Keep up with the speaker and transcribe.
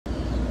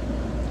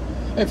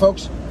Hey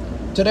folks,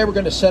 today we're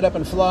going to set up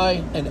and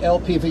fly an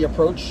LPV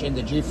approach in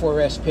the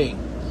G4 SP.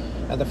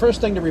 Now the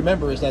first thing to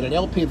remember is that an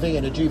LPV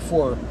in a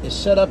G4 is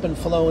set up and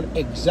flown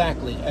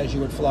exactly as you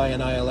would fly an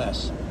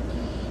ILS.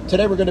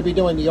 Today we're going to be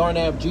doing the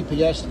RNAV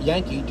GPS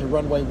Yankee to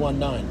runway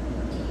 19.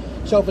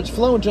 So if it's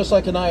flown just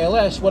like an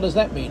ILS, what does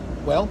that mean?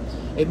 Well,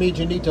 it means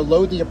you need to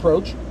load the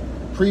approach,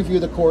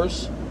 preview the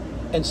course,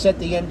 and set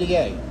the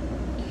MDA.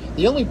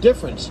 The only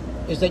difference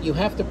is that you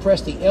have to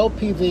press the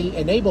LPV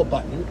ENaBLe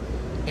button,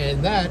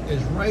 and that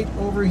is right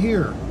over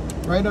here,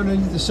 right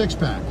underneath the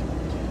six-pack.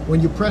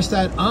 When you press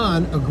that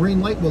on, a green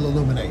light will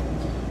illuminate.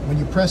 When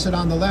you press it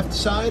on the left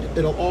side,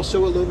 it'll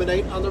also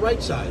illuminate on the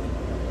right side.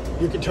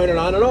 You can turn it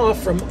on and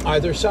off from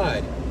either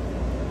side.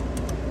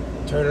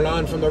 Turn it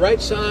on from the right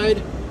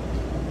side,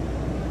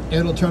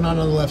 it'll turn on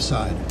the left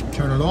side.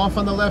 Turn it off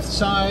on the left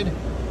side,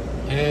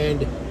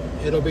 and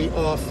it'll be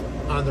off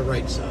on the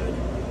right side.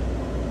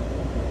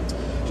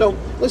 So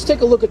let's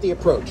take a look at the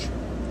approach.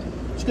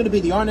 It's going to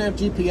be the RNAV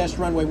GPS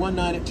runway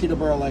 19 at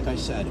Teterboro, like I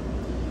said.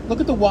 Look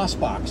at the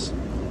WASP box.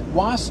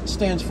 WASP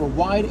stands for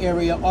Wide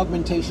Area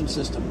Augmentation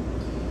System.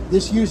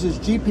 This uses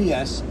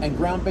GPS and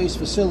ground-based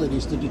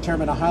facilities to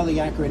determine a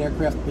highly accurate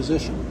aircraft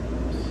position.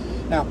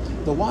 Now,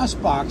 the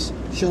WASP box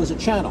shows a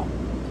channel.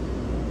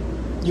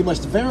 You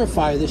must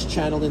verify this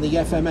channel in the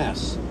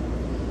FMS.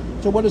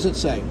 So what does it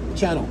say?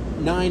 Channel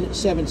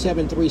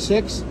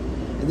 97736,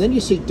 and then you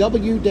see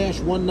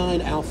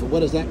W-19 Alpha. What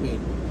does that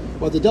mean?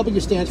 Well, the W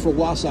stands for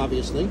WASP,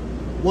 obviously.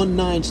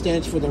 19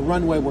 stands for the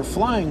runway we're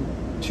flying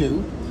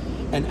to,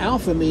 and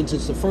Alpha means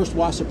it's the first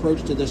WASP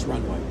approach to this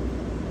runway.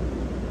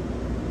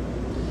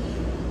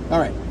 All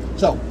right,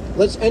 so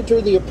let's enter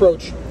the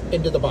approach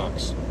into the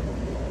box.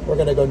 We're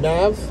going to go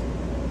nav,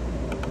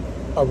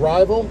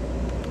 arrival,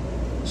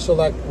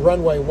 select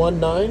runway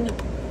 19. I'm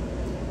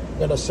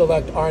going to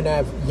select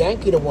RNAV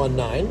Yankee to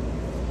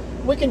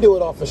 19. We can do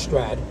it off a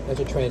Strad as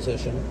a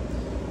transition.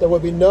 There will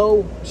be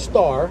no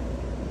star,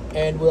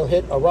 and we'll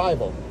hit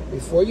arrival.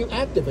 Before you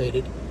activate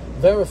it,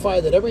 verify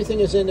that everything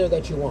is in there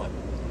that you want.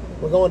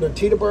 We're going to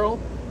Teterboro.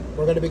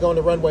 We're going to be going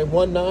to runway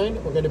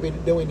 19. We're going to be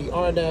doing the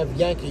RNAV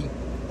Yankee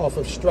off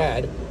of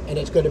Strad, and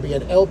it's going to be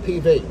an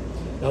LPV.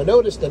 Now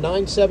notice the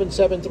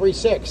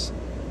 97736.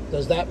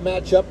 Does that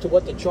match up to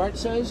what the chart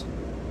says?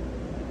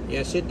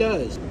 Yes, it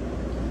does.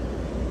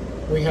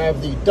 We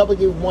have the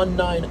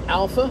W19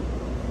 Alpha,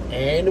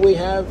 and we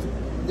have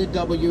the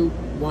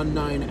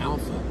W19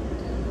 Alpha.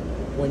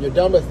 When you're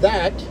done with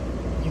that,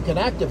 you can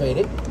activate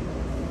it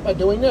by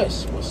doing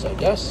this. We'll say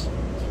yes.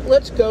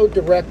 Let's go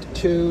direct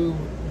to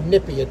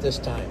NIPI at this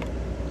time.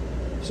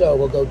 So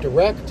we'll go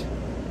direct,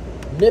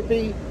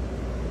 NIPI,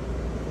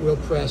 we'll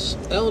press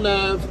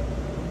LNAV,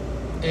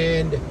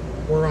 and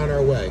we're on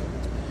our way.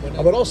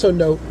 I would also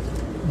note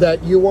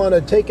that you want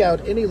to take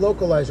out any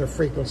localizer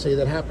frequency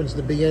that happens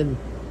to be in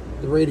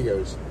the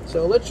radios.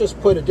 So let's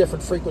just put a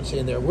different frequency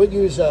in there. We'll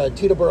use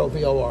Teterboro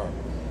VOR.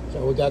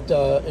 So we got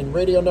in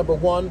radio number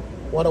 1,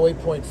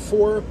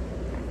 108.4,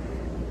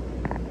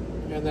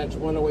 and that's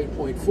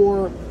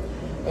 108.4.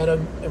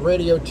 And in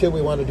radio 2,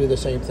 we want to do the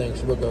same thing.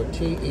 So we'll go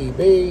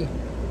TEB,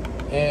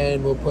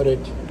 and we'll put it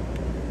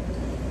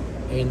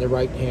in the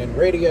right-hand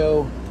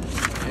radio.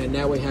 And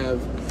now we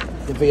have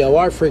the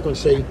VOR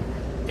frequency,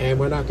 and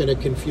we're not going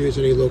to confuse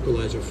any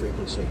localizer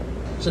frequency.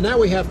 So now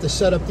we have to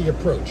set up the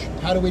approach.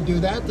 How do we do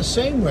that? The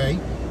same way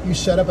you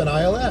set up an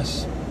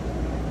ILS.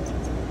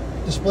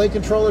 Display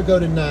controller, go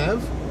to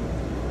nav,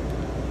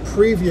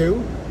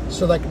 preview,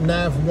 select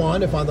nav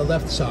 1 if on the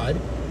left side,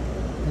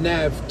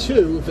 nav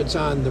 2 if it's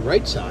on the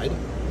right side,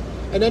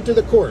 and enter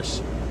the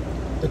course.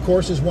 The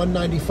course is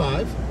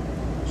 195,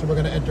 so we're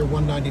going to enter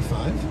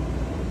 195.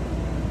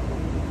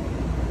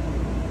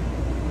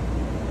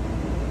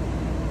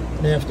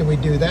 And after we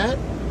do that,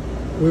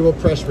 we will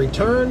press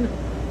return,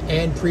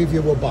 and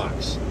preview will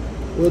box.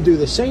 We'll do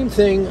the same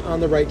thing on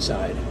the right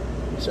side.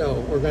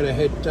 So we're going to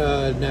hit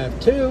nav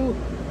 2,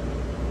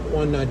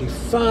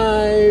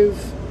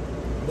 195,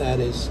 that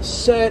is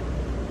set.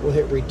 We'll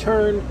hit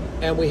return,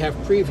 and we have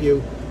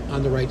preview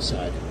on the right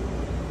side.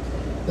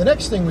 The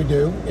next thing we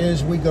do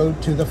is we go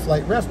to the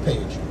flight ref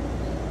page.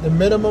 The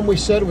minimum we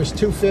said was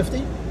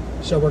 250,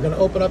 so we're going to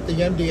open up the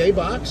MDA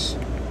box,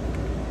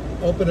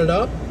 open it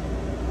up,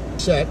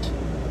 set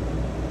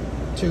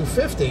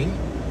 250,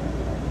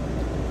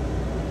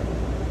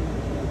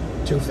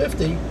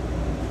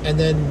 and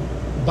then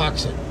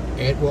box it.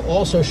 It will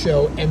also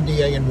show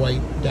MDA in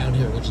white down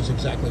here, which is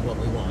exactly what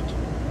we want.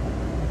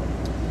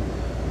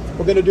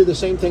 We're going to do the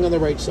same thing on the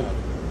right side.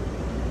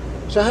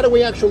 So how do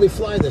we actually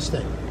fly this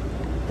thing?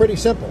 Pretty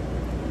simple.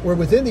 We're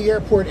within the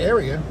airport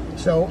area,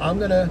 so I'm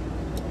going to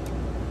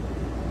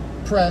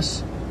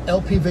press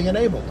LPV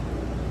enabled.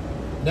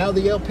 Now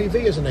the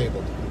LPV is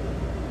enabled.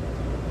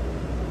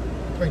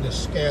 Bring the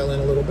scale in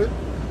a little bit.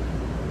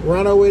 We're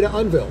on our way to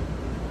Unville.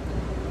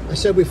 I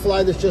said we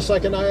fly this just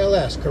like an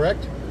ILS,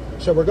 correct?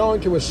 So we're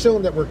going to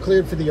assume that we're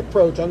cleared for the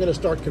approach. I'm going to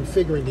start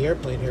configuring the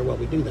airplane here while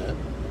we do that.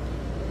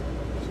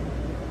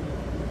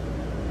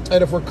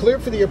 And if we're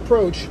cleared for the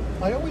approach,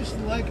 I always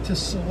like to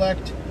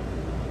select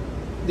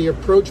the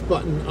approach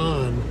button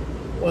on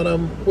when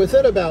I'm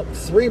within about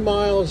 3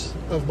 miles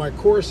of my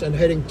course and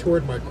heading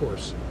toward my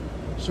course.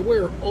 So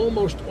we're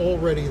almost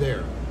already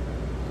there.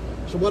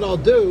 So what I'll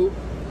do,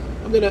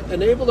 I'm going to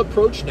enable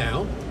approach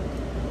now.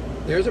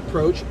 There's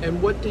approach,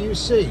 and what do you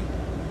see?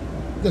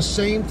 The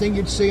same thing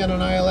you'd see on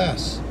an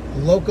ILS.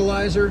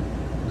 Localizer,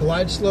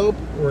 glide slope,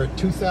 we're at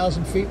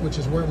 2,000 feet, which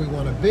is where we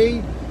want to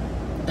be.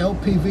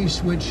 LPV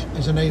switch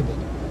is enabled.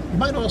 You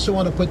might also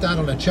want to put that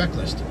on a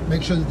checklist.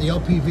 Make sure that the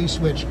LPV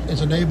switch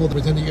is enabled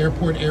within the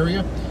airport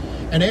area.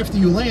 And after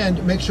you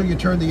land, make sure you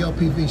turn the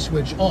LPV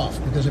switch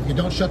off, because if you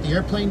don't shut the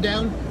airplane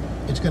down,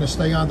 it's going to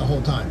stay on the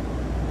whole time.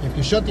 If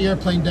you shut the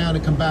airplane down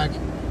and come back,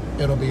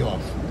 it'll be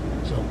off.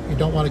 So you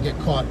don't want to get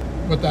caught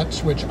with that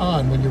switch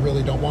on when you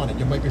really don't want it.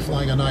 You might be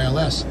flying on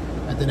ILS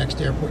at the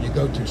next airport you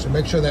go to. So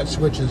make sure that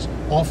switch is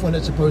off when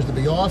it's supposed to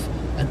be off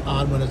and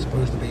on when it's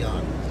supposed to be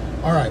on.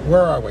 All right,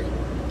 where are we?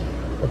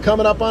 We're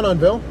coming up on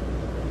Unville.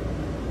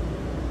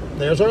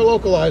 There's our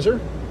localizer.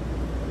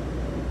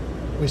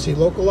 We see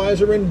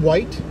localizer in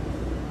white,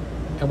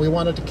 and we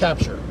want it to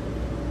capture.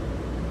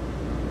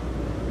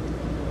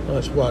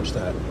 Let's watch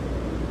that.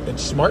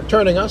 It's smart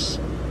turning us,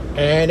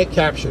 and it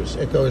captures.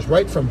 It goes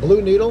right from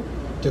blue needle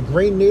to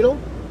green needle,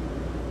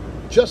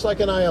 just like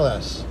an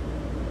ILS.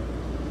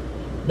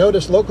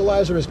 Notice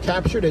localizer is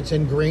captured, it's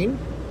in green,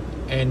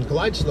 and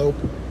glide slope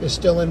is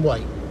still in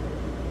white.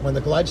 When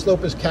the glide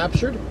slope is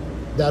captured,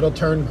 that'll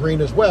turn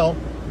green as well,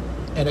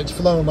 and it's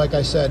flown, like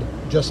I said,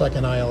 just like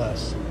an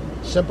ILS.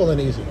 Simple and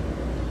easy.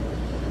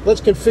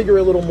 Let's configure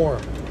a little more.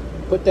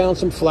 Put down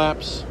some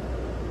flaps.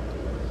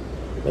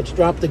 Let's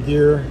drop the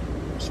gear.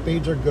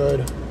 Speeds are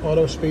good.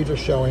 Auto speeds are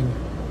showing.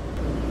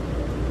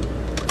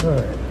 All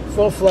right.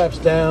 Full flaps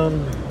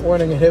down.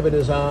 Warning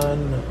inhibitors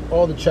on.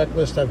 All the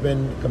checklists have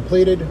been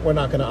completed. We're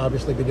not going to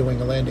obviously be doing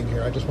a landing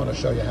here. I just want to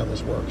show you how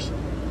this works.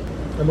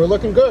 And we're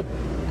looking good.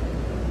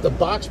 The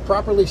box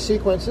properly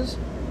sequences.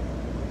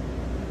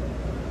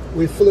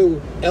 We flew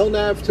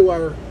LNAV to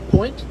our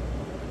point.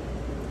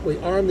 We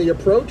armed the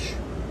approach.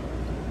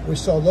 We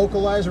saw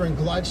localizer and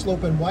glide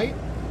slope in white.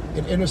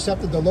 It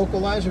intercepted the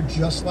localizer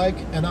just like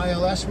an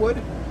ILS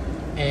would.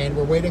 And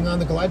we're waiting on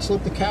the glide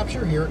slope to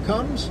capture. Here it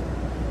comes.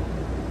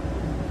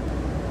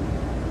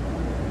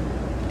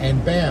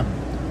 And bam,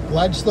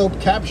 glide slope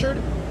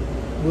captured.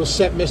 We'll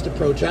set missed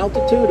approach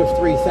altitude of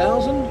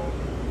 3,000.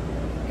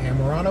 And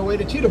we're on our way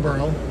to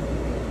Teterboro,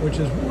 which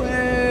is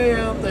way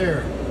out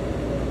there.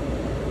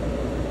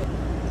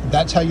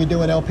 That's how you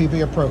do an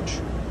LPV approach.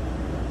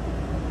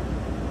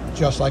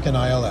 Just like an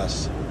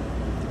ILS.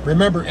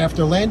 Remember,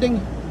 after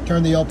landing,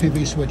 turn the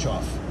LPV switch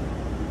off.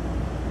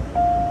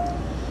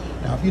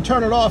 Now, if you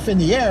turn it off in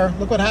the air,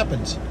 look what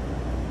happens.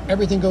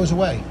 Everything goes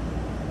away.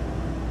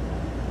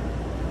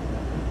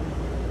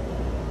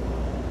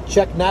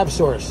 Check nav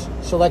source.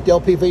 Select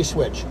LPV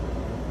switch.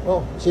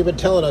 Well, it's even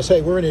telling us,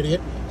 hey, we're an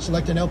idiot.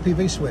 Select an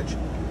LPV switch.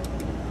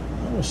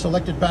 We'll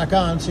select it back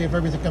on, see if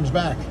everything comes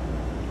back.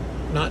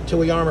 Not until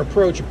we arm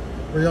approach.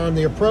 Rearm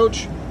the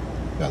approach.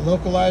 Got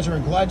localizer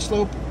and glide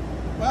slope.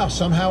 Wow,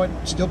 somehow it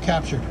still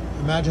captured.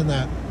 Imagine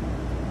that.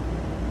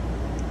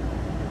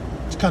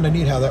 It's kind of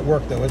neat how that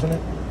worked though, isn't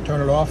it?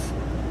 Turn it off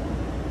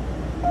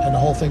and the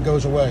whole thing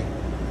goes away.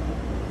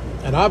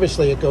 And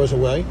obviously it goes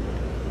away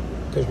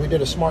because we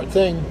did a smart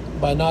thing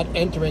by not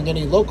entering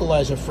any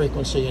localizer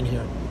frequency in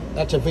here.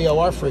 That's a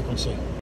VOR frequency.